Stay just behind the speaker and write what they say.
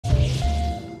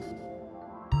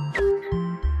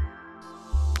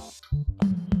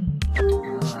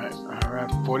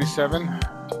47.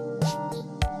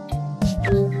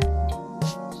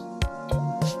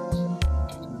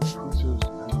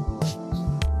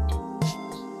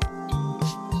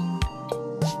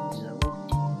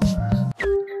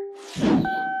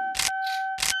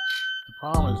 The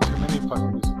problem is too many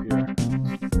fucking disappear.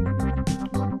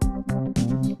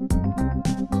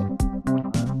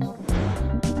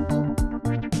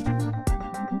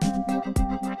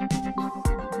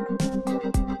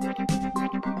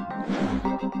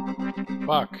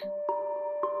 Fuck.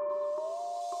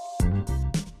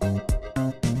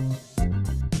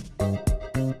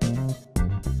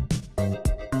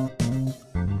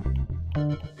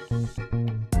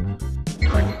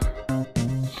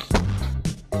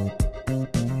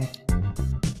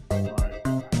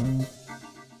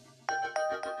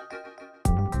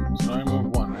 So I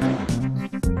move one, right?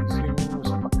 See, it was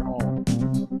fucking all.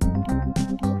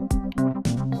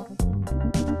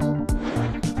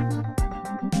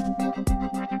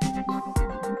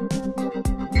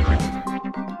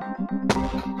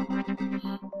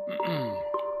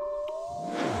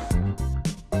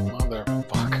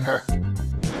 Motherfucker.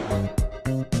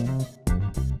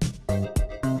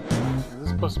 Is this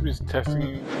supposed to be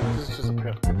testing? This is just a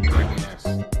pill. Yes.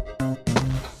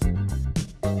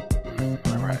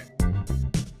 Alright.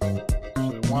 So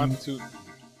we want to.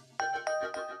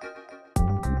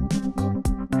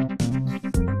 Alright,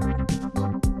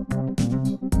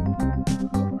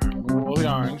 move all the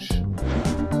orange.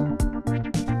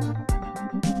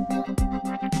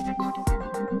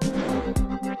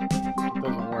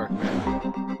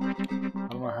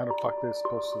 How the fuck they're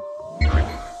supposed to.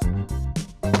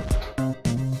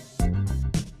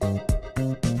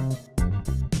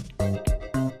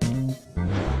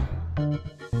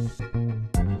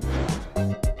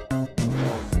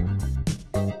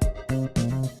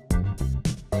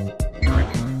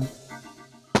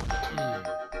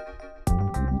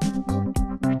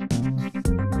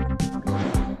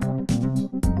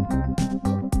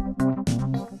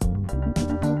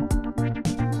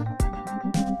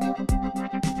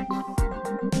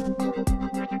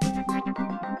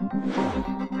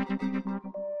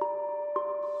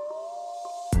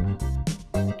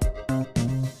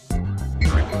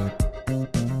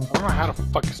 I don't know how the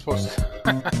fuck you're supposed to.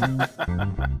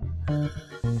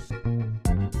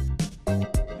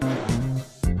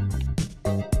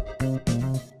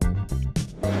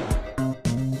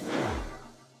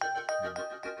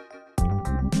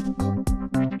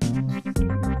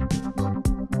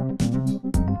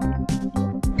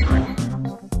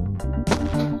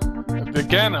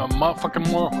 Again, a motherfucking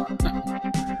more of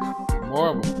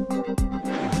them.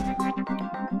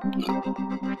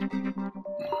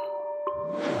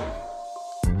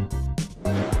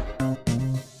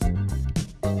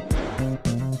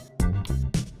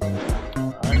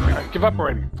 I give up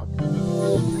already. Fuck.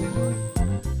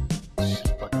 She's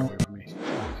fucking away from me.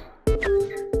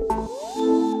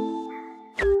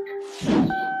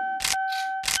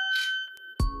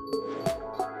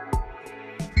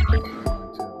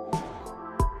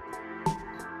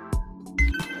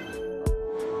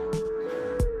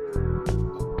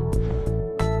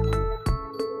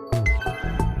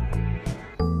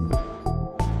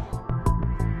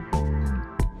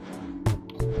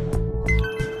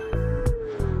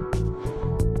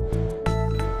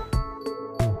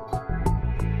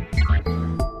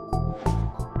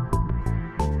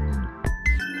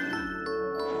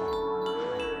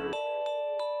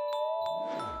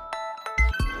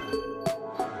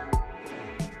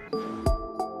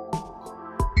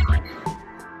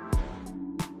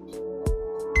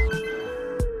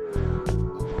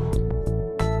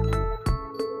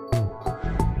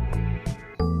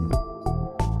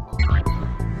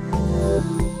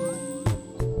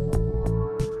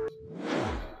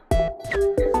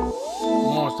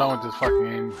 Done with this fucking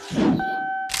game.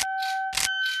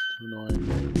 Too annoying.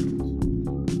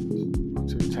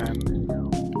 210, there you go.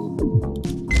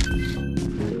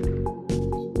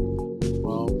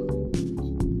 12.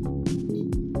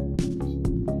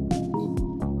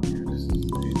 Here, this is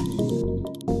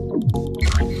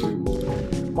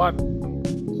 18. What?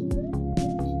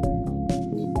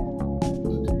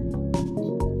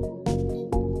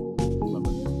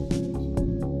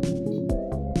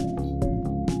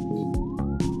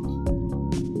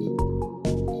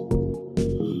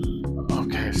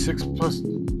 Okay, 6 plus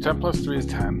 10 plus 3 is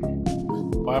 10.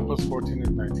 5 plus 14 is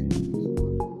 19.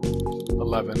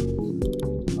 11.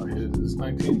 Oh, here it is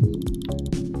 19.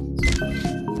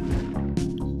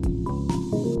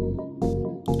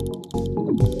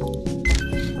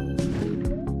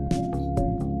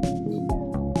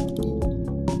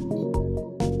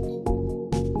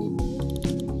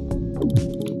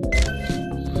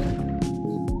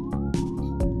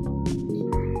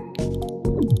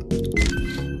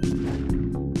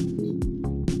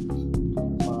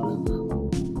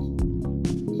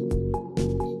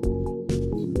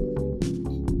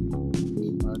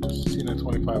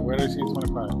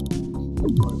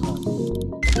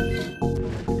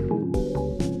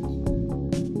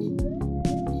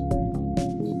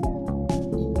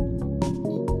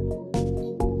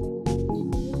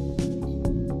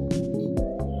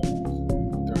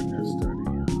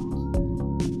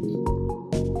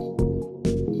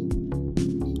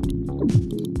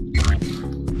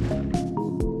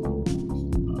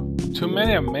 too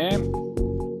many of them, man.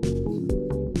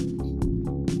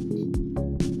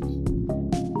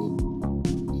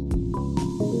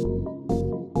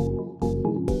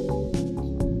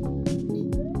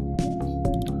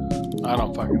 I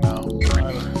don't fucking know.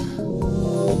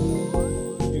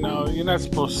 You know, you're not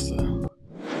supposed to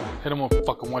hit them with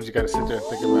fucking ones you gotta sit there and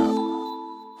think about.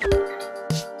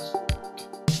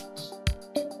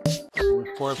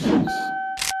 4 of 6.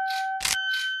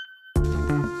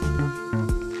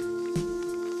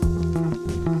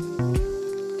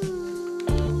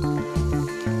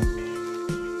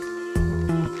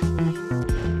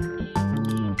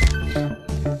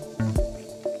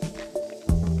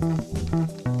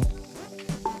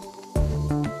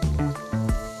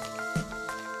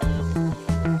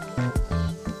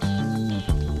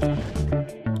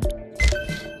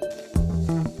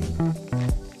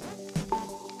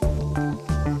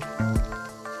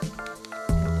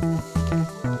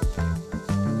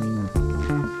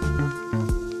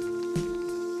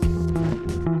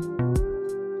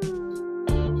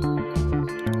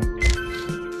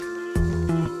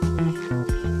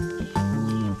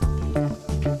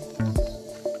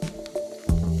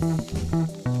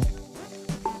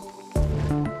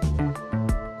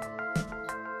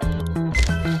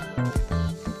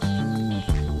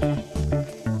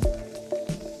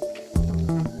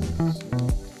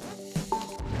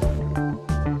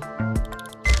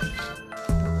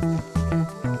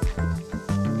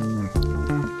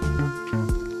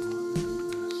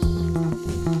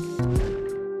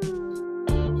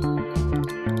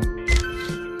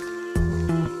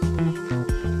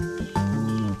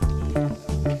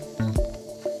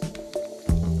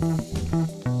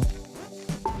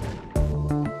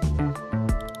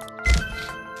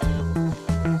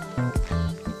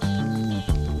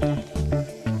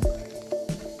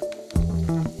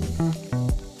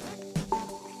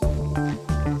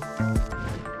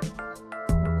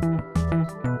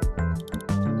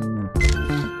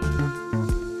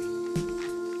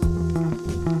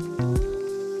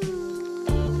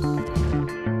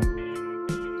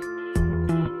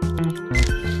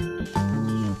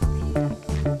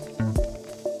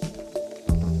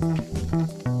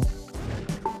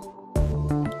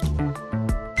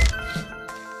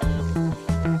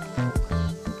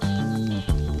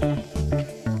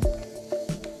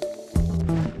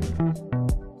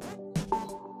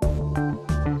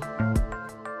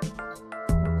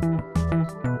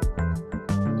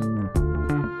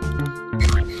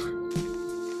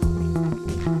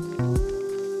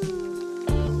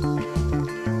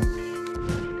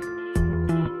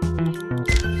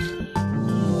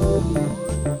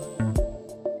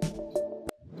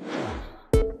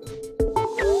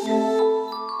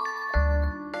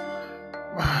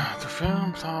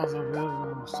 Songs of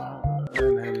rhythm,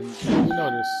 and you know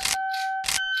this.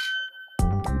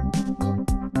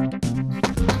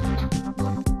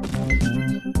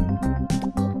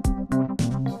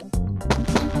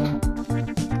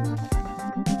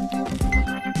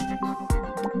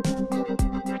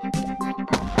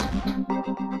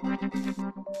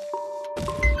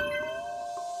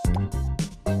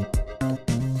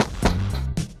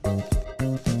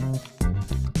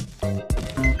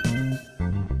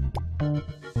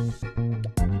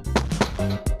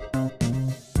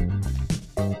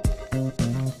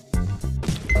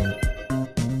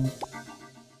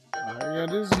 Yeah,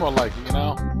 this is more like it, you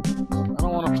know? I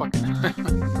don't want to fucking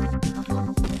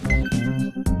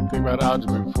think about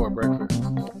algebra before breakfast.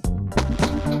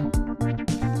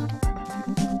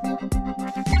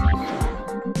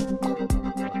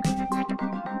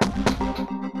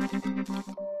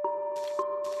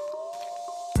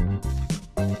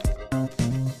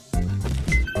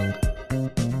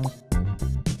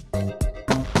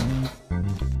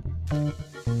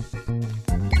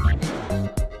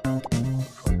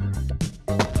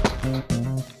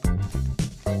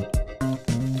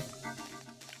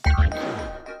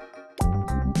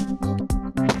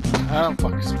 I'm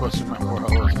fucking supposed to remember where all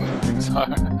those fucking things are.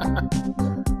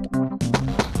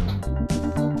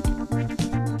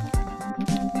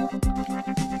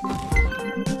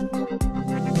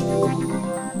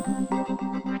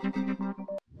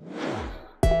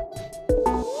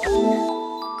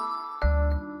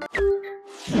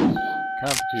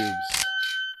 Count the cubes.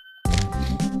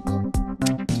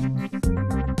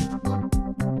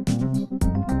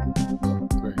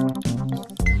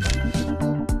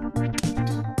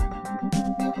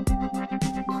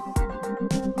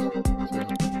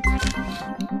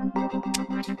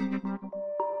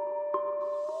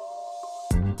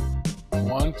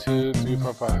 1, 2, 3,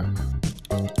 4, 5.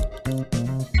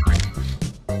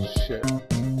 Shit.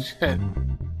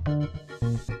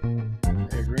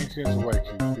 Hey, green cubes and white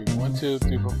cubes. 1, 2,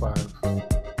 3, 4, 5.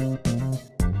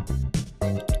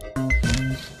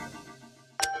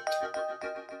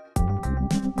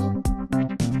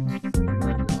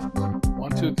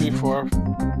 1, 2, 3, 4,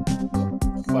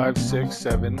 5, 6,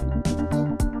 7.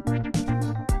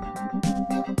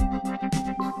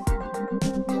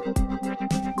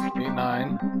 8,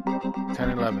 9, 10,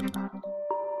 11.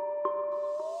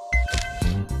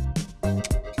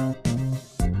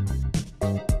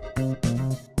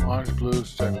 Orange, blue,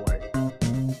 check white.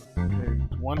 Okay.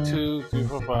 1, 2, 3,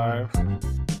 4, 5.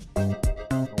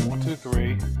 1, 2,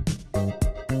 3.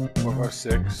 4, 5,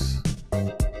 6.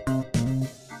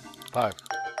 5.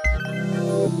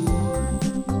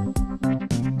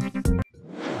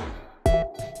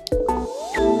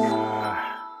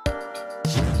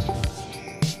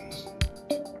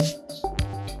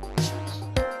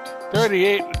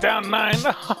 $38, down 9.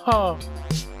 Oh,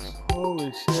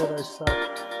 holy shit, I suck.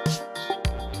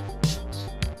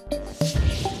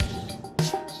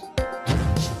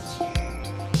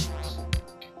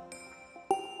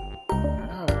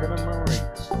 Oh, I got a memory.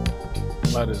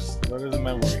 Letters a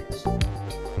memory.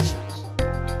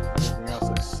 Everything else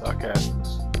I suck at.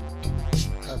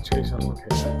 Concentration, I'm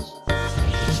okay at.